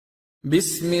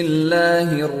بسم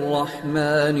الله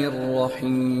الرحمن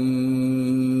الرحيم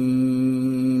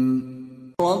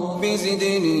رب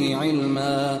زدني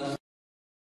علما.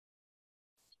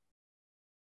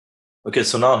 Okay,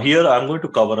 so now here I'm going to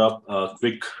cover up a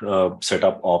quick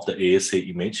setup of the ASA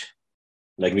image.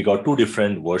 Like we got two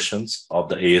different versions of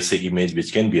the ASA image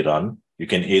which can be run. You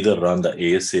can either run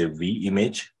the ASA V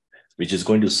image, which is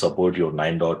going to support your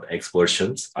 9.x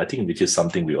versions, I think, which is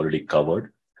something we already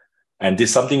covered. And this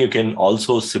is something you can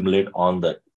also simulate on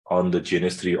the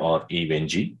GNS3 or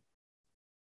Vmware.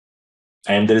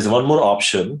 And there is one more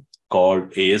option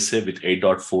called ASA with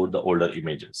 8.4, the older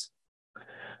images.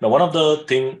 Now, one of the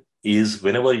thing is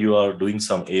whenever you are doing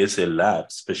some ASA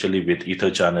labs, especially with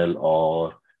Ether channel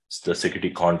or the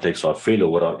security context or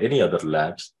failover or any other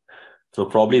labs, so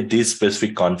probably these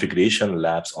specific configuration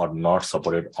labs are not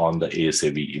supported on the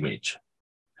ASAV image.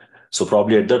 So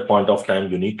probably at that point of time,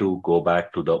 you need to go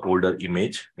back to the older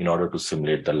image in order to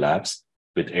simulate the labs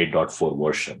with 8.4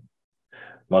 version.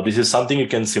 Now, this is something you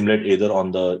can simulate either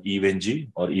on the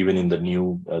Vmware or even in the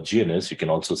new GNS. You can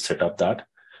also set up that,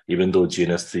 even though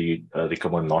GNS3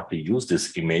 recommend not to use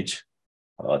this image.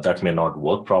 That may not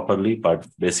work properly, but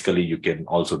basically you can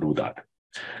also do that.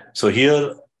 So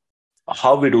here,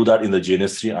 how we do that in the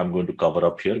GNS3, I'm going to cover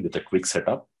up here with a quick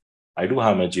setup. I do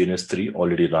have my GNS3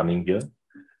 already running here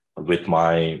with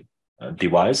my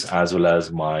device, as well as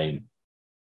my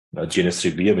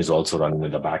GNS3 VM is also running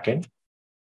in the backend.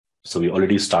 So we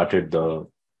already started the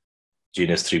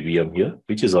GNS3 VM here,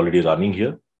 which is already running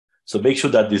here. So make sure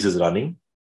that this is running.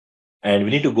 And we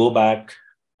need to go back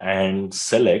and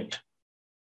select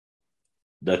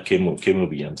the qemu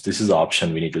VMs. This is the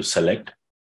option we need to select.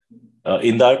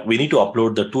 In that, we need to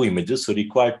upload the two images. So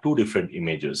require two different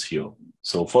images here.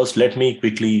 So first, let me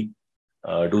quickly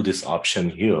do this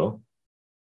option here.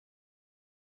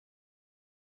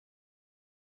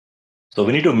 So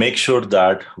we need to make sure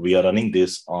that we are running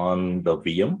this on the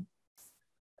VM.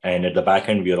 And at the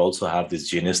backend, we also have this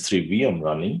GNS3 VM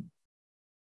running.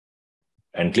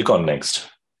 And click on next.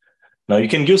 Now you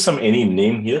can give some any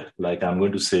name here, like I'm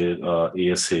going to say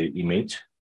ASA image,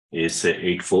 ASA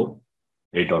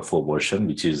 8.4 version,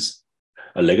 which is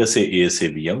a legacy ASA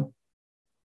VM.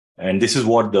 And this is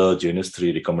what the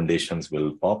GNS3 recommendations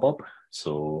will pop up.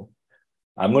 So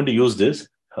I'm going to use this,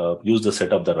 use the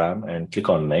setup the RAM and click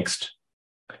on next.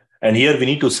 And here we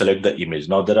need to select the image.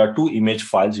 Now there are two image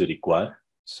files you require.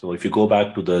 So if you go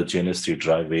back to the GNS3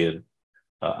 drive where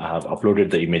I have uploaded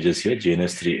the images here,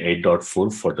 GNS3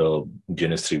 8.4 for the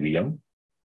GNS3 VM.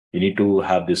 You need to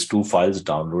have these two files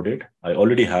downloaded. I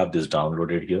already have this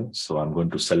downloaded here. So I'm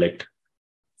going to select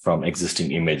from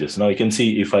existing images. Now you can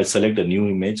see if I select a new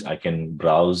image, I can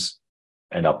browse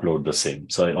and upload the same.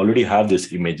 So I already have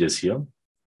these images here.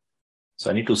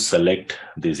 So I need to select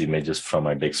these images from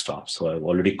my desktop. So I've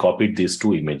already copied these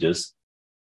two images.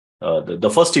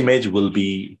 The first image will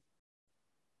be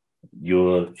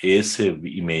your ASA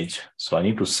image. So I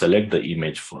need to select the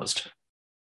image first.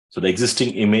 So the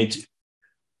existing image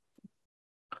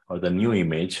or the new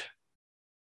image,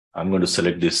 I'm going to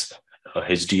select this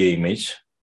HDA image.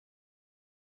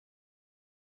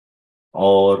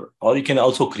 Or you can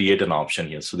also create an option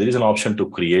here. So there is an option to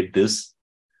create this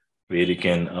where you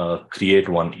can create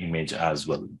one image as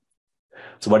well.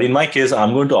 So, but in my case,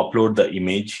 I'm going to upload the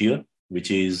image here,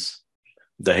 which is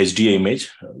the HDA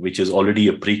image, which is already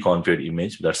a pre-configured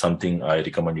image. That's something I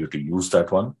recommend you to use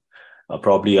that one.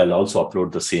 Probably I'll also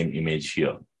upload the same image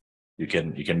here. You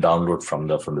can download from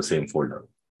the same folder.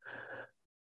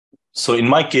 So in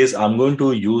my case, I'm going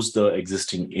to use the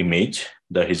existing image,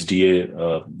 the HDA.qw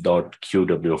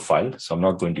file. So I'm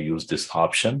not going to use this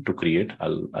option to create.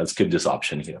 I'll skip this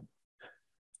option here.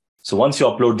 So once you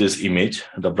upload this image,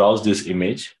 browse this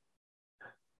image.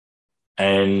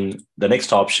 And the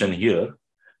next option here,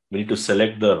 we need to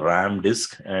select the RAM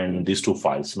disk and these two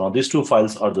files. Now, these two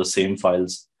files are the same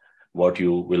files what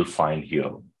you will find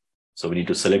here. So we need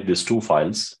to select these two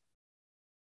files.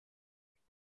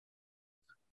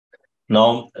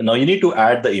 Now you need to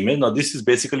add the image. Now, this is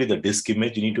basically the disk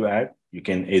image you need to add. You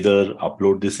can either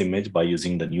upload this image by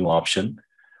using the new option,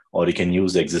 or you can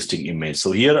use the existing image.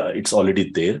 So here it's already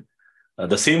there.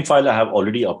 The same file I have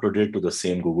already uploaded to the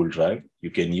same Google Drive.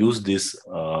 You can use this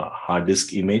hard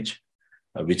disk image,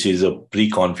 which is a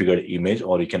pre-configured image,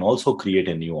 or you can also create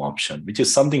a new option, which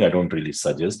is something I don't really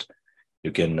suggest.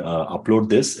 You can upload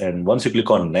this, and once you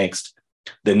click on next,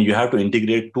 then you have to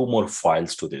integrate two more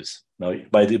files to this. Now,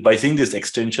 by seeing these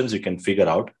extensions, you can figure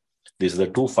out these are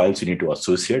the two files you need to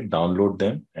associate, download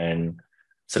them, and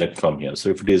select from here. So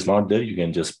if it is not there, you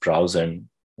can just browse and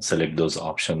select those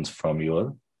options from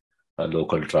your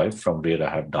local drive from where I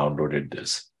have downloaded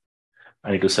this.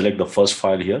 I need to select the first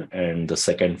file here, and the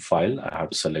second file, I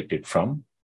have to select it from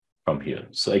here.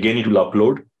 So again, it will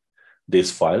upload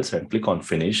these files and click on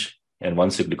finish. And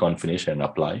once you click on finish and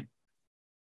apply,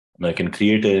 now I can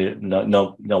create a,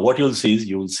 now what you'll see is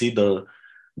you will see the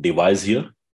device here,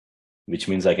 which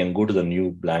means I can go to the new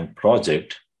blank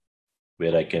project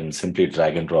where I can simply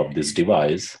drag and drop this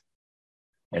device,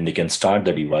 and you can start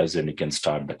the device and you can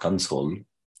start the console.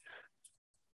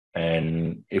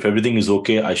 And if everything is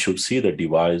okay, I should see the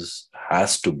device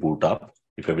has to boot up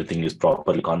if everything is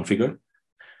properly configured,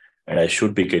 and I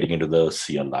should be getting into the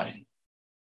CLI.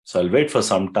 So I'll wait for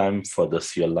some time for the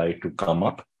CLI to come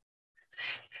up,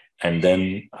 and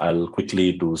then I'll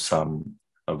quickly do some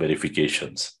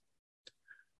verifications.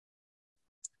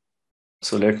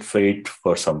 So let's wait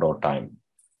for some more time.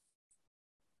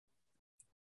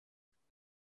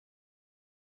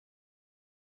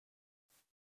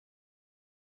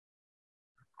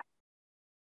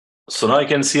 So now I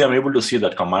can see, I'm able to see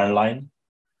that command line.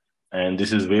 And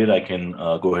this is where I can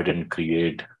go ahead and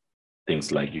create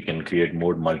things like you can create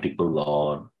mode multiple,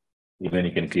 or even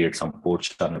you can create some port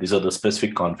channel. These are the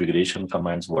specific configuration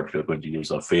commands. What you're going to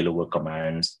use are failover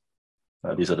commands.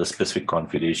 These are the specific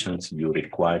configurations you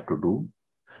require to do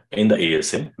in the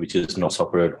ASA, which is not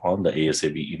supported on the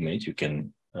ASA image. You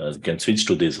can switch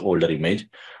to this older image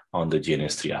on the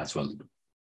GNS3 as well.